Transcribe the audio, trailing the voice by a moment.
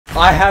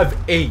I have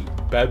 8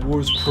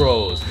 Bedwars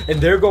pros, and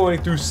they're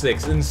going through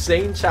 6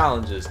 insane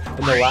challenges,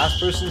 and the last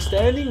person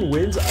standing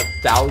wins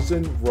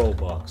 1,000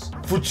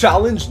 Robux. For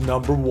challenge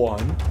number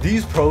 1,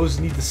 these pros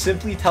need to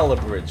simply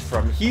telebridge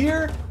from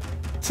here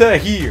to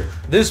here.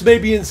 This may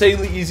be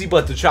insanely easy,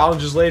 but the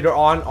challenges later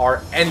on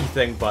are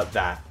anything but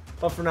that.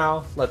 But for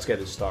now, let's get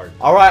it started.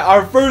 All right,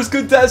 our first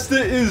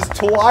contestant is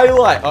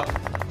Twilight.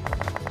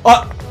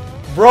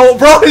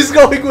 Bro, he's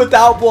going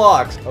without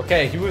blocks.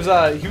 Okay, he was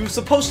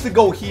supposed to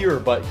go here,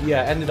 but he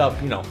ended up,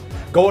 you know,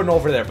 going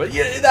over there. But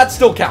yeah, that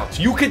still counts.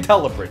 You can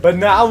telebridge. But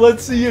now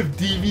let's see if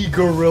DV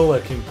Gorilla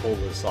can pull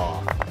this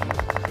off.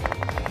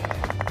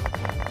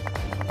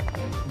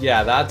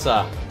 Yeah, that's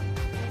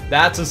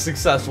a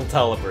successful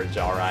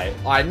telebridge, all right.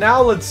 All right, now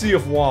let's see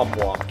if Womp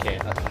can.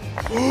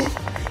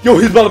 Yo,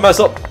 he's about to mess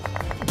up.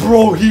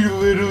 Bro, he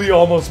literally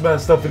almost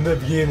messed up in the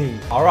beginning.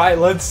 All right,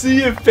 let's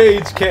see if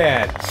Paige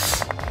can.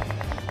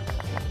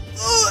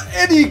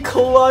 And he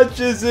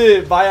clutches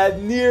it by a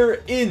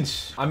near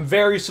inch. I'm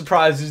very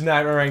surprised these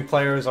Nightmare Rank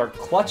players are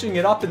clutching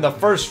it up in the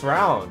first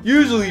round.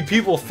 Usually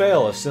people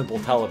fail a simple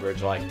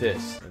telebridge like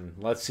this. And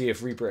let's see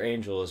if Reaper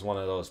Angel is one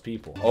of those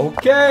people.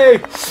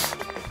 Okay.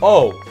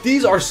 Oh,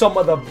 these are some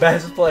of the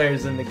best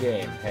players in the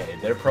game. Hey,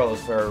 they're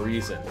pros for a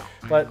reason.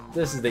 But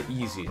this is the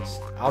easiest.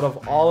 Out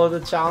of all of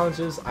the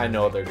challenges, I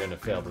know they're gonna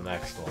fail the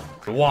next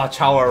one. Watch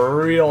how a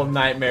real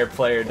Nightmare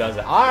player does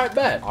it. Alright,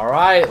 bet.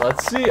 Alright,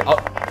 let's see. Oh,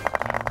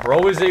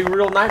 bro is a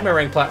real Nightmare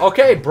Rank player.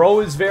 Okay, bro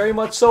is very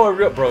much so a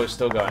real. Bro is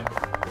still going.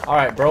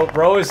 Alright,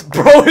 bro is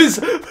bro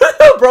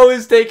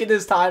is taking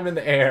his time in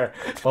the air.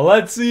 But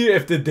let's see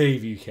if the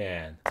Davey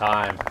can.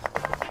 Time.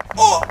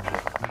 Oh!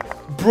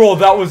 Bro,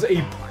 that was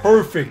a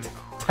perfect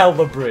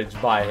telebridge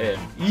by him.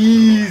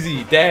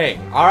 Easy, dang.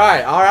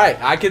 Alright.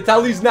 I can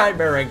tell he's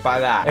Nightmare Rank by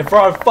that. And for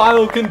our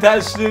final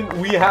contestant,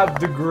 we have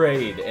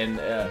Degrade. And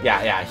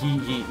yeah,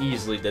 he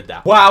easily did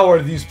that. Wow,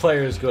 are these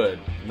players good.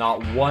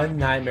 Not one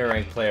Nightmare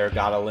Rank player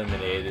got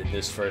eliminated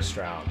this first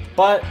round.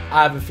 But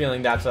I have a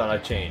feeling that's not a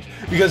change.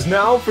 Because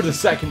now for the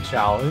second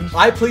challenge,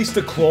 I placed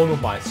a clone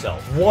of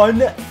myself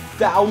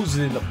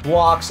 1,000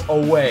 blocks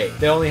away.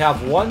 They only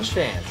have one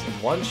chance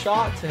and one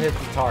shot to hit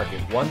the target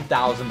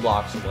 1,000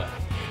 blocks away.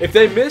 If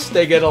they miss,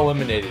 they get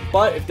eliminated.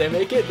 But if they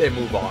make it, they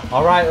move on.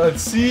 All right,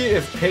 let's see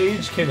if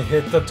Paige can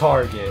hit the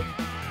target.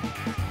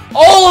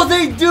 Oh,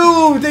 they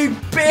do! They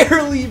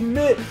barely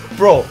miss.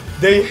 Bro,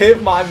 they hit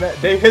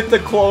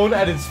the clone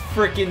at its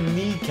freaking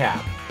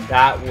kneecap.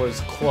 That was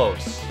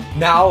close.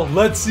 Now,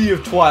 let's see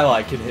if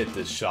Twilight can hit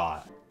this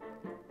shot.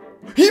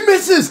 He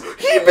misses!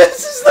 He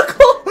misses the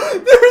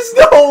clone! There's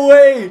no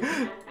way!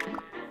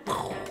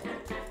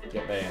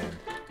 Get banned.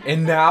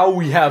 And now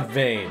we have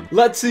Vane.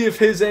 Let's see if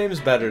his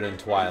aim's better than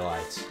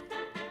Twilight's.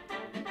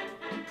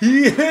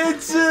 He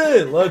hits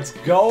it! Let's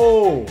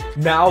go!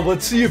 Now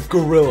let's see if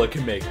Gorilla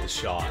can make the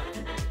shot.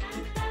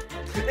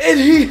 And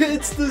he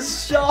hits the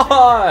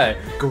shot!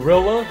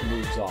 Gorilla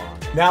moves on.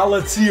 Now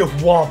let's see if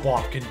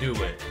Womp can do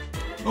it.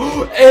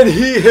 And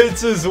he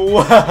hits as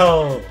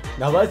well!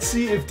 Now let's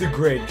see if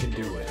Degrade can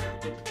do it.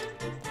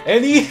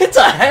 And he hits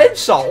a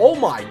headshot! Oh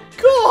my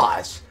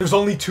gosh! There's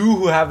only 2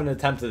 who haven't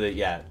attempted it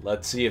yet.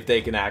 Let's see if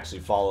they can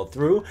actually follow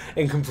through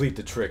and complete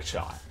the trick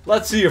shot.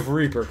 Let's see if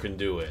Reaper can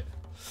do it.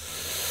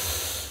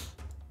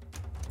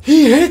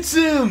 He hits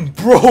him!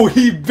 Bro,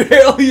 he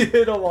barely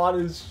hit him on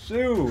his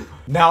shoe.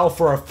 Now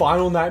for our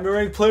final Nightmare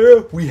Rank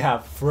player, we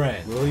have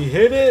Friend. Will he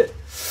hit it?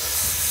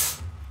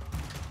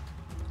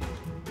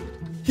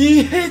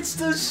 He hits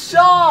the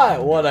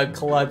shot! What a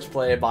clutch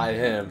play by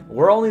him.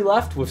 We're only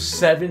left with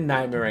 7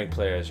 Nightmare Rank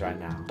players right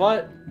now.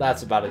 But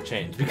that's about to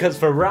change. Because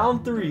for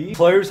round 3,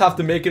 players have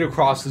to make it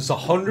across this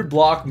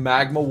 100-block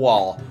magma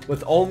wall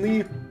with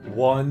only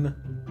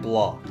 1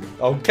 block.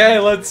 Okay,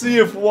 let's see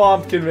if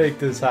Womp can make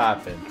this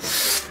happen.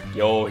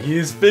 Yo,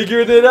 he's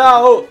figured it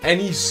out.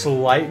 Any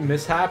slight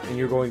mishap and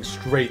you're going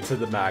straight to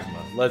the magma.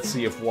 Let's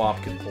see if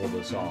Womp can pull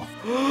this off.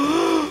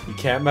 You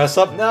can't mess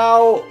up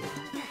now.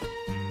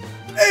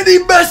 And he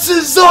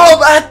messes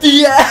up at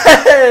the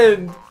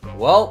end!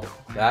 Well,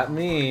 that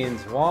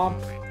means Womp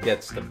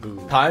gets the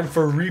boot. Time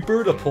for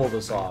Reaper to pull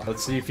this off.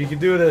 Let's see if he can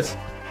do this.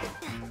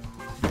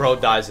 Bro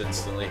dies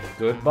instantly.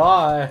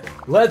 Goodbye.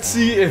 Let's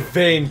see if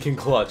Vane can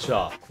clutch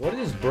up. What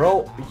is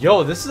bro?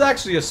 Yo, this is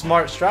actually a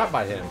smart strat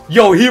by him.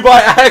 Yo, he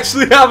might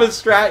actually have a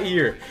strat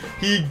here.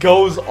 He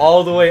goes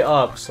all the way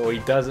up so he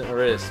doesn't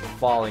risk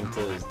falling to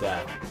his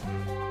death.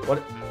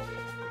 What?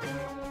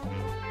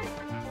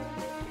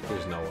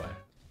 There's no way.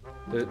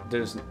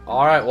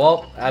 Alright,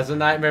 well, as a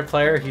Nightmare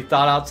player, he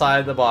thought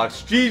outside the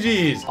box.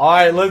 GG's!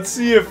 Alright, let's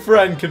see if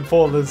Friend can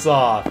pull this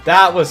off.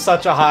 That was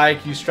such a high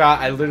IQ strat,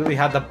 I literally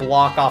had to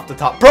block off the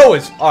top. Bro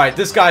is... Alright,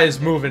 this guy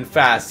is moving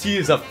fast. He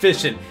is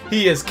efficient.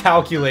 He is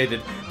calculated.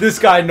 This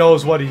guy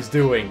knows what he's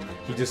doing.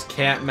 He just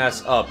can't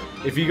mess up.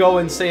 If you go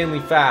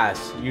insanely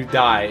fast, you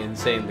die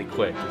insanely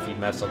quick if you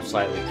mess up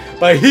slightly.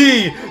 But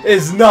he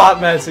is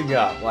not messing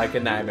up like a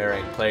Nightmare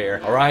Rank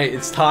player. Alright,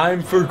 it's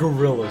time for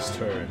Gorilla's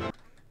turn.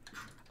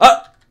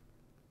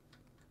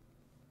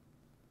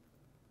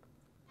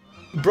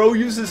 bro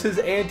uses his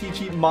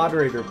anti-cheat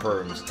moderator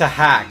perms to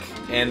hack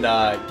and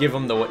give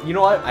him the, you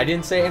know what? I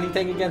didn't say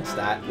anything against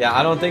that. Yeah,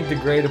 I don't think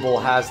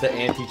Degradable has the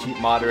anti-cheat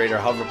moderator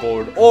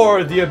hoverboard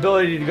or the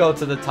ability to go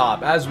to the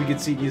top. As we can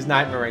see, these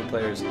Nightmare Rank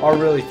players are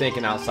really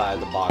thinking outside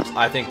the box.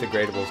 I think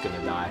Degradable is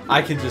gonna die.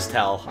 I could just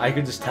tell. I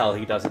could just tell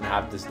he doesn't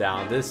have this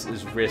down. This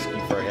is risky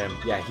for him.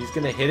 Yeah, he's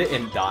gonna hit it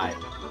and die.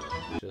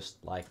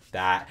 Just like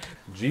that.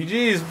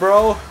 GG's,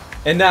 bro.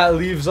 And that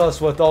leaves us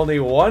with only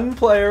one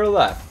player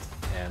left.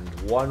 And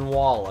one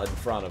wall in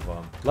front of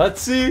him.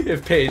 Let's see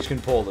if Paige can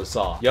pull this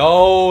off.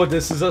 Yo,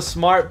 this is a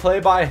smart play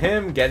by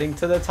him, getting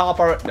to the top.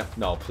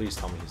 No, please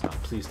tell me he's not.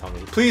 Please tell me.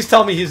 Please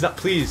tell me he's not.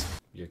 Please.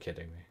 You're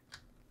kidding me.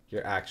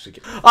 You're actually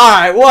kidding.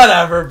 Alright,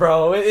 whatever,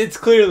 bro. It's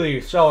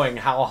clearly showing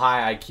how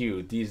high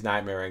IQ these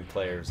Nightmare Rank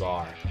players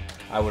are.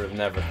 I would have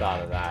never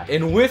thought of that.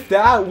 And with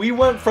that, we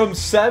went from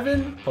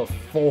 7 to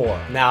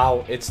 4.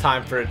 Now, it's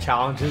time for the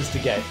challenges to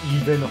get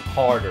even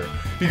harder.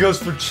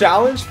 Because for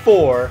challenge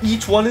 4,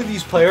 each one of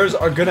these players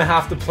are gonna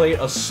have to play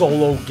a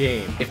solo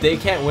game. If they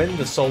can't win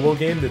the solo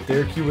game that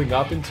they're queuing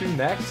up into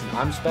next, and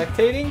I'm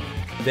spectating,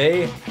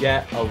 they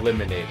get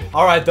eliminated.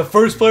 Alright, the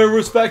first player we're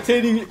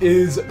spectating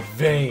is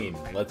Vane.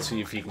 Let's see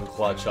if he can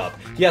clutch up.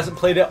 He hasn't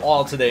played it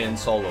all today in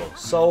solo,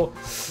 so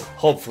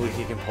hopefully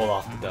he can pull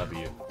off the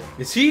W.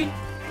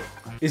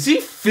 Is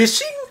he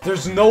fishing?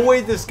 There's no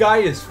way this guy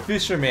is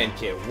Fisherman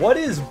Kid. What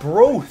is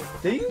bro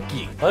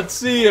thinking? Let's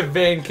see if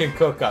Vane can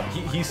cook up.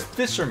 He's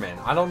Fisherman.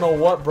 I don't know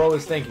what bro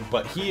is thinking,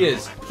 but he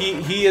is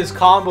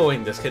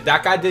comboing this kid.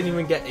 That guy didn't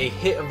even get a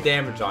hit of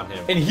damage on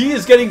him. And he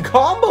is getting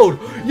comboed.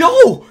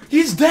 Yo,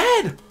 he's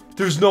dead.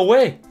 There's no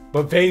way.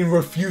 But Vane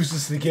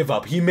refuses to give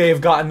up. He may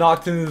have gotten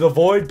knocked into the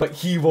void, but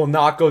he will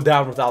not go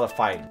down without a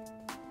fight.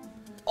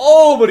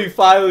 Oh, but he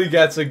finally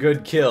gets a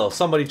good kill.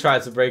 Somebody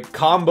tries to break.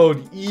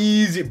 Comboed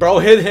easy. Bro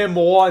hit him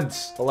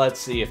once. But let's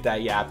see if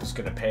that yap is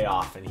going to pay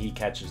off and he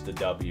catches the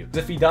W.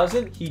 If he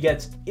doesn't, he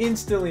gets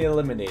instantly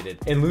eliminated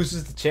and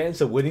loses the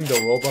chance of winning the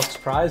Robux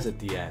prize at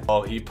the end.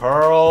 Oh, he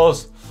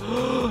pearls.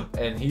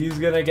 And he's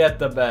going to get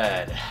the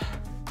bed.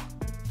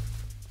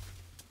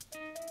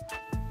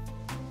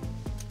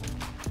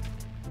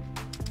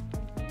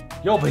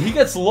 Yo, but he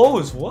gets low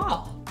as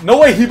well. No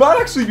way, he might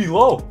actually be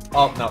low.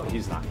 Oh, no,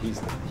 he's not.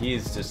 He's not.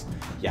 He's just,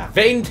 yeah.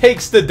 Vane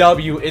takes the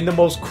W in the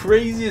most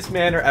craziest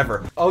manner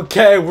ever.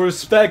 Okay, we're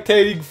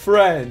spectating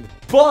friend.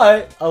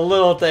 But a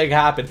little thing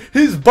happened.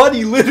 His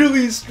buddy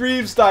literally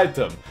stream sniped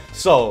him.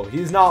 So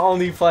he's not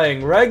only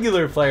playing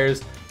regular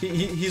players,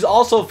 he's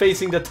also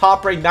facing the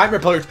top ranked Nightmare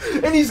players.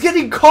 And he's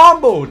getting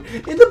comboed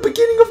in the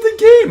beginning of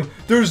the game.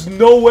 There's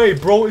no way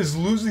bro is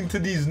losing to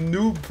these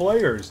noob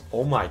players.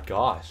 Oh my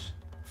gosh.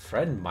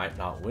 Friend might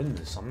not win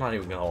this. I'm not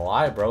even gonna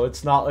lie, bro.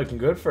 It's not looking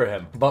good for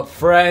him. But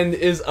Friend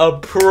is a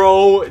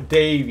pro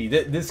Davy.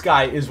 This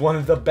guy is one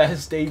of the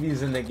best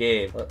Davies in the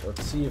game.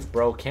 Let's see if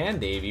bro can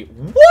Davy.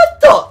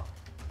 What the?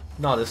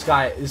 No, this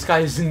guy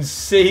is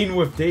insane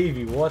with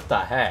Davy. What the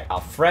heck? Our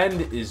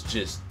Friend is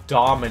just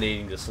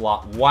dominating this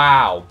lot.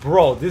 Wow,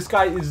 bro, this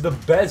guy is the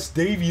best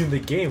Davy in the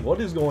game. What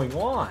is going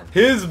on?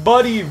 His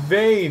buddy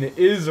Vane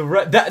is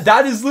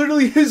that is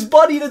literally his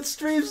buddy that's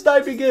stream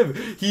sniping him.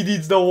 He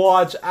needs to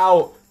watch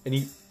out. And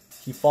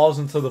he falls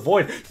into the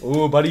void.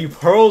 Ooh, but he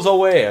pearls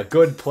away. A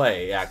good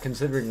play. Yeah,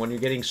 considering when you're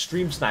getting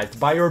stream sniped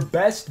by your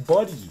best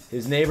buddy.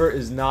 His neighbor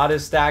is not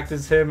as stacked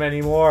as him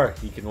anymore.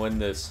 He can win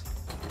this.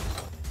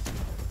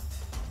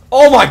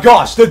 Oh my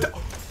gosh!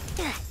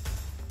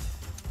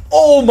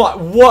 Oh my,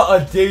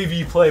 what a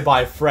Davy play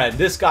by Friend.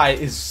 This guy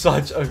is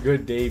such a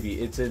good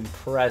Davy. It's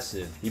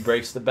impressive. He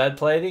breaks the bed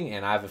plating,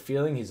 and I have a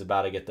feeling he's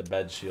about to get the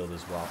bed shield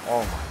as well.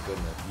 Oh my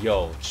goodness.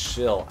 Yo,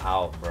 chill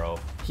out, bro.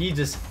 He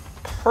just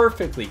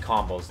perfectly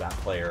combos that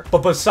player. But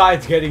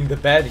besides getting the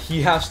bed,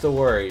 he has to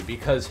worry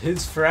because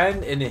his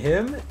friend and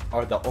him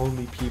are the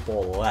only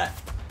people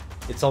left.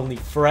 It's only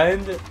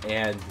Friend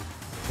and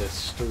the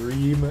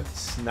stream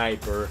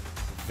sniper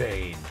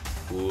Vane.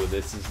 Ooh,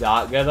 this is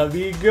not gonna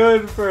be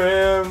good for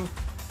him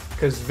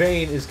because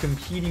Vane is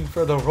competing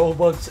for the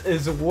Robux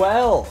as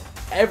well.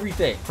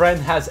 Everything.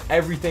 Friend has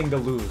everything to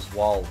lose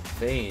while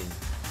Vane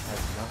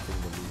has nothing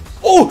to lose.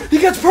 Oh, he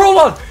gets pearled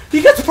on!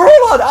 He gets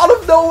pearled on out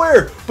of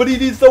nowhere! But he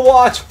needs to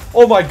watch.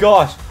 Oh my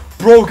gosh.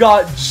 Bro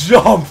got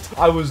jumped.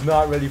 I was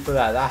not ready for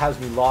that. That has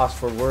me lost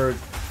for words.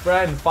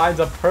 Friend finds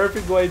a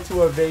perfect way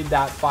to evade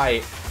that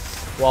fight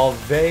while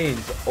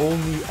Vane's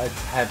only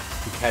attempt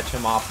to catch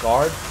him off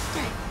guard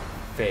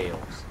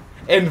fails.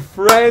 And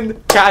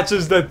Friend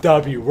catches the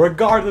W.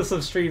 Regardless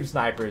of stream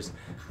snipers,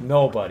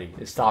 nobody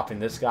is stopping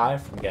this guy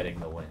from getting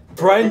the win.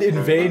 Friend and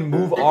Vane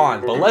move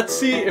on, but let's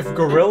see if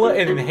Gorilla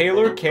and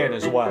Inhaler can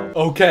as well.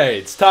 Okay,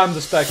 it's time to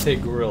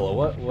spectate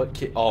Gorilla. What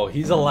kit? Oh,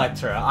 he's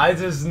Electra. I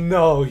just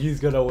know he's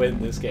gonna win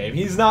this game.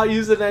 He's not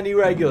using any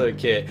regular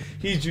kit.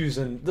 He's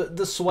using the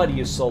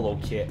sweatiest solo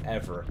kit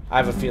ever. I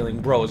have a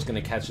feeling bro is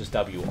gonna catch this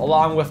W,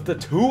 along with the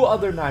 2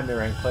 other Nightmare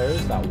Rank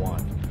players that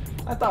won.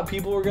 I thought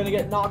people were gonna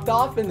get knocked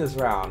off in this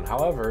round.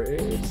 However,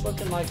 it's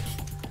looking like...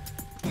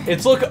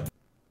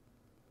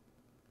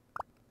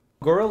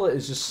 Gorilla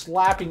is just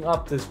slapping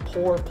up this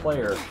poor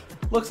player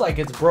Looks like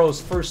it's bro's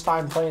first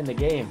time playing the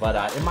game, but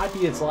it might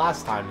be its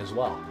last time as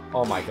well.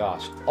 Oh my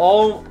gosh.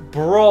 Oh,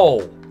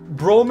 bro.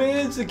 Bro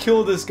managed to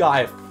kill this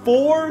guy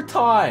 4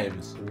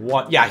 times.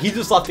 One. Yeah, he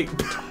just left the...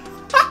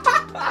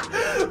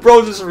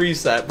 Bro just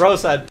reset. Bro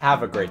said,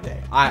 have a great day.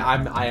 I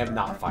am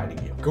not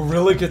fighting you.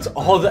 Gorilla gets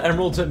all the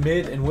emeralds at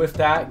mid, and with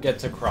that,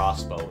 gets a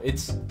crossbow.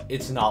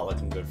 It's not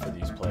looking good for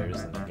these players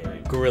in the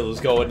game.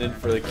 Gorilla's going in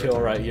for the kill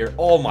right here.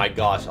 Oh my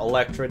gosh.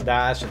 Electra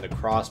dash and the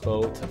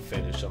crossbow to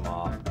finish him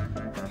off.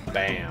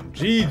 Bam.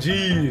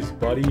 GG's,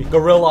 buddy.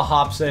 Gorilla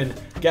hops in,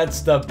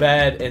 gets the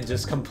bed, and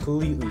just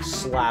completely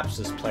slaps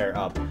this player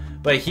up.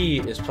 But he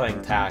is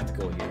playing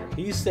tactical here.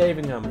 He's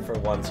saving him for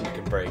once he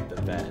can break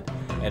the bed.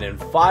 And in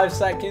 5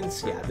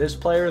 seconds, yeah, this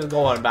player is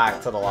going back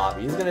to the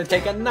lobby. He's going to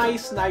take a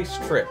nice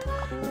trip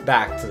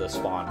back to the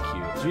spawn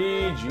queue.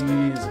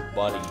 GG's,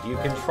 buddy. You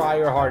can try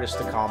your hardest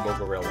to combo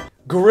Gorilla.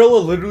 Gorilla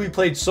literally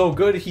played so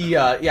good, he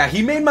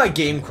made my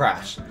game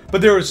crash.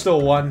 But there was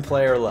still 1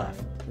 player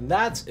left. And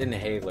that's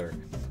Inhaler.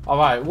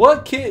 Alright,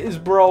 what kit is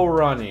bro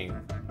running?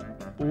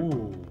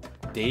 Ooh,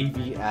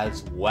 Davy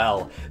as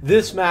well.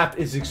 This map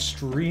is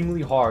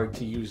extremely hard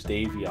to use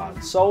Davy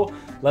on, so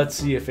let's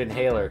see if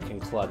Inhaler can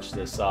clutch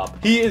this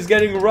up. He is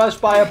getting rushed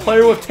by a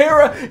player with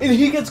Terra, and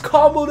he gets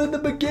comboed in the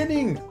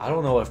beginning. I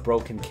don't know if bro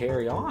can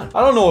carry on.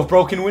 I don't know if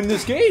bro can win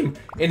this game.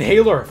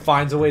 Inhaler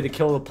finds a way to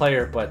kill the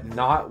player, but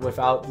not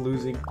without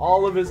losing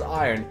all of his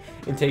iron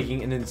and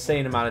taking an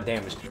insane amount of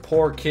damage.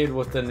 Poor kid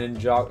with the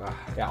ninja.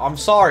 Yeah, I'm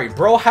sorry.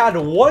 Bro had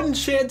 1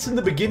 chance in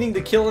the beginning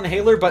to kill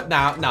Inhaler, but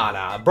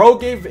nah. Bro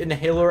gave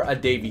Inhaler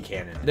a Davy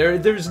cannon.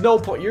 There's no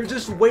point. You're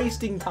just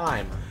wasting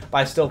time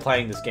by still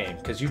playing this game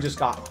because you just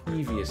got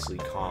previously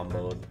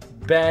comboed.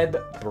 Bed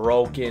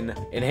broken.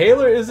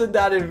 Inhaler isn't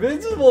that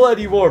invincible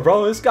anymore,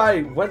 bro. This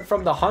guy went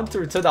from the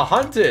hunter to the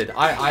hunted.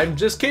 I'm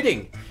just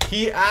kidding.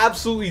 He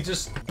absolutely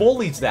just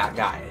bullies that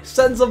guy.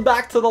 Sends him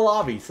back to the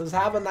lobby. Says,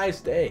 have a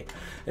nice day.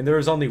 And there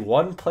is only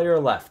 1 player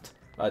left.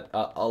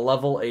 A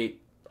level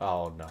 8.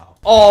 Oh, no.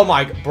 Oh,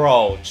 my...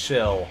 Bro,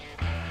 chill.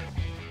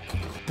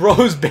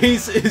 Bro's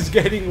base is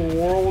getting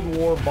World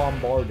War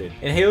bombarded.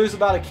 And Inhaler's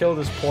about to kill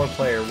this poor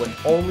player when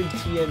only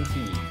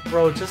TNT.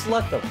 Bro, just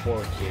let the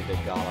poor kid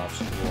that got off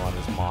school on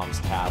his mom's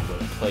tablet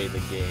play the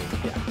game.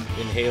 Yeah,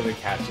 Inhaler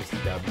catches the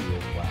W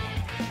as well.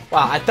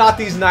 Wow, I thought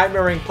these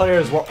Nightmare Ring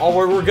players were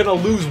gonna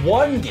lose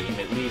 1 game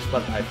at least,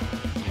 but I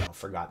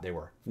forgot they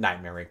were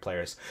Nightmare Ring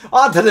players.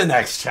 On to the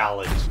next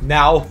challenge.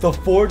 Now, the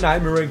 4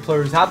 Nightmare Ring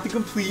players have to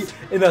complete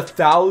an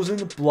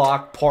 1,000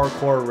 block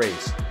parkour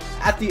race.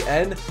 At the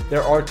end,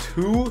 there are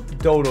 2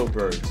 dodo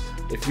birds.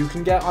 If you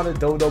can get on a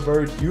dodo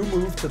bird, you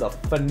move to the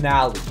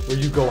finale, where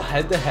you go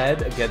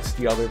head-to-head against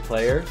the other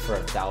player for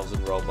 1,000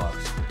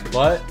 Robux.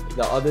 But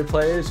the other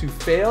players who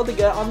fail to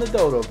get on the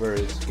dodo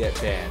birds get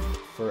banned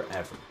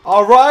forever.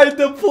 Alright,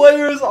 the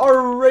players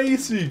are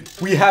racing.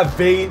 We have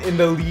Vane in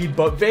the lead,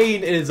 but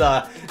Vane is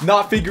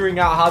not figuring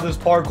out how this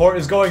parkour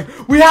is going.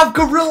 We have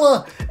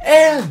Gorilla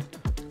and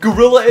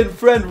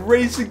Friend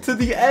racing to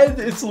the end.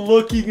 It's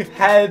looking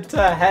head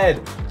to head.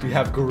 We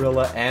have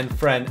Gorilla and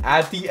Friend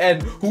at the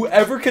end.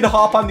 Whoever can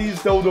hop on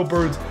these dodo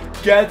birds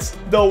gets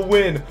the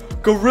win.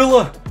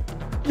 Gorilla.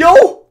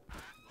 Yo!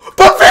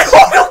 But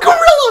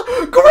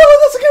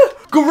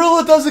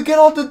Gorilla doesn't get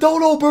on the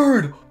dodo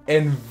bird.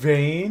 And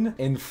Vane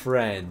and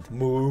Friend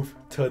move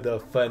to the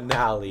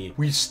finale.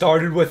 We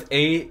started with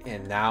 8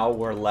 and now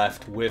we're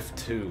left with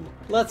 2.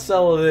 Let's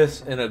settle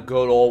this in a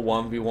good old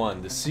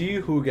 1v1 to see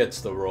who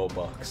gets the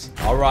Robux.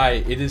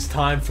 Alright, it is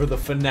time for the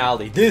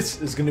finale.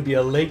 This is going to be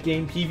a late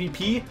game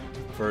PvP.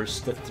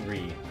 First to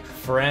 3.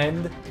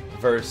 Friend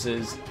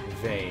versus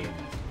Vane.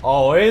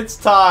 Oh, it's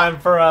time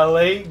for a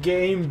late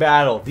game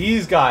battle.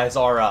 These guys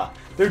are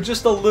they're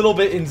just a little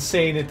bit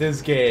insane at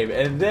this game,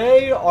 and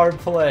they are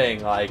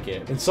playing like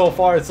it. And so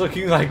far, it's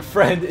looking like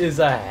Friend is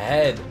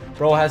ahead.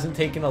 Bro hasn't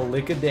taken a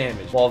lick of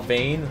damage, while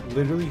Vane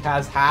literally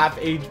has half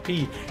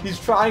HP. He's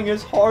trying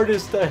his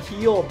hardest to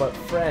heal, but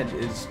Friend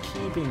is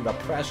keeping the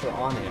pressure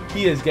on him.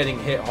 He is getting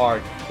hit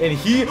hard, and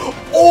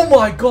oh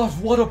my gosh,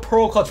 what a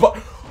pearl clutch. But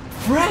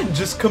Friend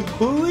just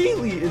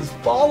completely is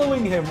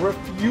following him,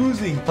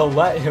 refusing to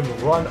let him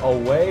run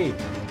away.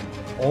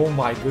 Oh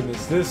my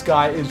goodness, this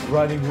guy is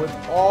running with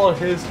all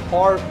his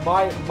heart,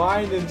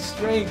 mind, and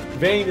strength.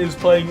 Vane is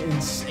playing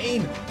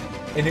insane.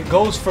 And it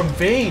goes from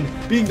Vane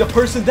being the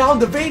person down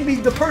to Vane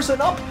being the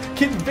person up.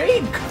 Can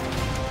Vane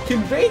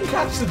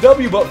catch the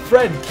W? But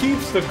Friend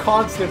keeps the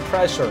constant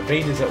pressure.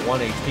 Vane is at 1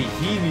 HP.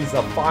 He needs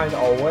to find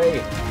a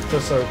way to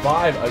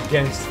survive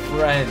against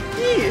Friend.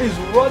 He is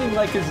running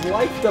like his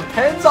life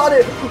depends on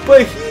it,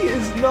 but he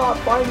is not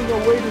finding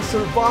a way to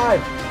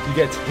survive. He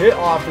gets hit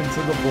off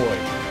into the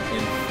void.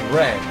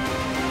 Friend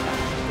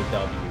the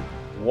W.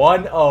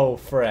 1-0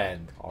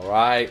 Friend.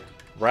 Alright,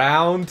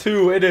 round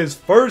 2. It is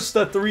first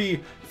to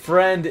 3.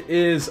 Friend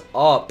is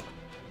up.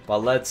 But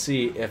let's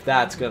see if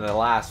that's gonna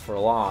last for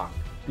long.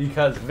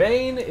 because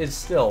Vane is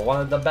still one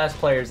of the best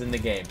players in the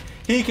game.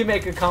 He can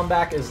make a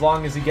comeback as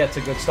long as he gets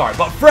a good start.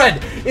 But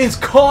Fred is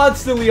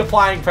constantly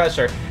applying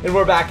pressure, and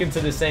we're back into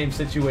the same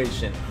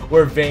situation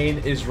where Vane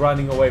is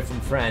running away from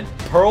Friend.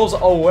 Pearls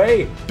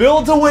away,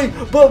 builds away,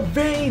 but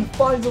Vane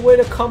finds a way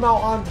to come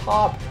out on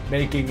top,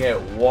 making it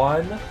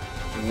 1-1.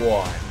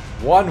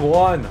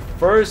 1-1,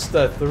 first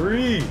to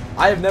 3.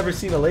 I have never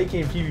seen a late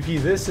game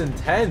PvP this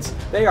intense.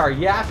 They are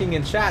yapping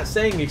in chat,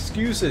 saying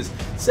excuses,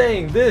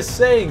 saying this,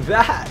 saying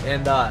that,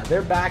 and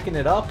they're backing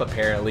it up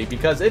apparently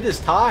because it is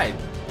tied.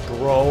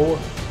 Bro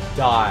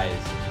dies.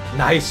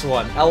 Nice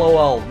one.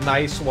 LOL,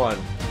 nice one.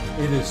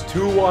 It is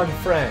 2-1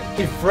 Friend.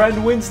 If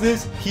Friend wins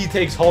this, he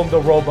takes home the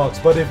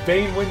Robux, but if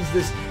Vane wins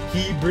this,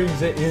 he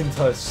brings it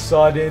into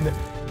sudden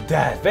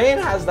death. Vane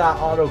has that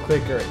auto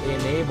clicker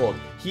enabled.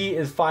 He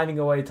is finding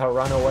a way to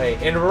run away,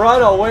 and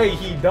run away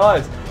he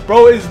does.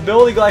 Bro is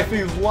building like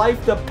his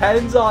life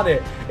depends on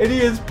it, and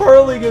he is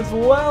pearling as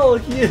well.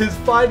 He is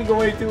finding a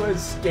way to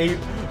escape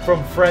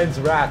from Friend's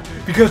wrath,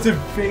 because if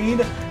Vane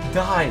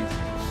dies,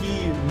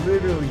 he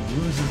literally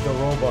loses the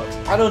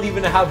Robux. I don't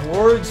even have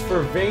words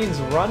for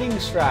Vane's running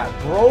strat.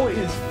 Bro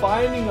is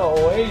finding a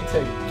way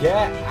to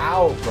get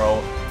out,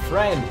 bro.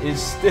 Friend is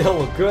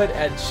still good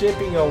at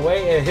chipping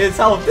away at his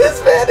health.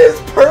 This man is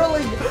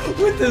pearling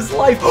with his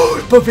life.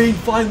 But Vane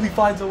finally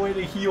finds a way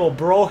to heal.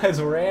 Bro has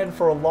ran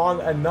for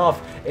long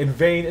enough, and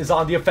Vane is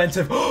on the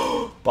offensive.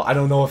 But I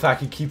don't know if I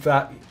can keep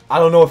that. I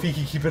don't know if he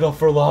can keep it up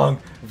for long.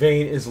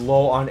 Vane is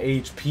low on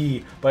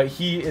HP, but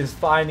he is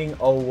finding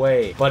a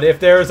way. But if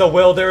there is a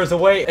will, there is a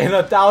way, and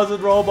 1,000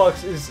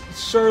 Robux is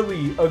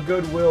surely a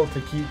good will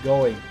to keep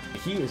going.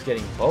 He is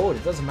getting bowed.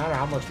 It doesn't matter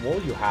how much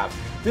wool you have.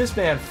 This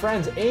man,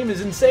 Friend's aim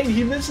is insane.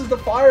 He misses the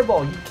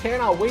fireball. You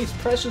cannot waste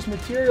precious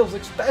materials,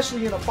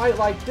 especially in a fight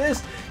like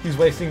this. He's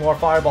wasting more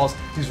fireballs.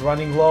 He's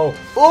running low.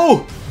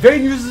 Oh!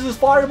 Vane uses his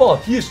fireball.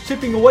 He is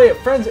chipping away at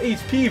Friend's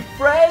HP.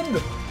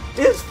 Friend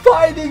is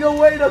finding a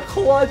way to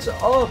clutch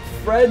up.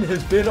 Friend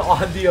has been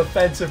on the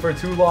offensive for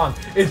too long.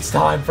 It's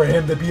time for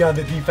him to be on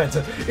the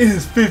defensive. It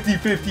is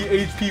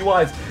 50-50 HP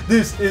wise.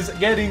 This is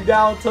getting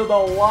down to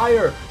the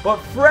wire. But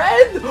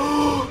Friend...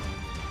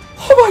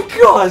 oh my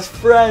gosh,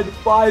 Friend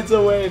finds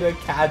a way to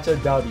catch a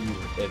W,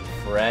 and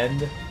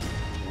Friend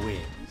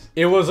wins.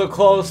 It was a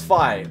close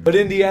fight, but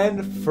in the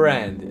end,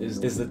 Friend is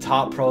the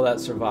top pro that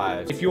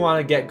survives. If you want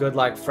to get good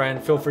like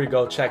Friend, feel free to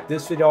go check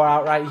this video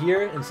out right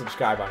here and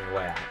subscribe on your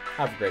way out.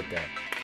 Have a great day.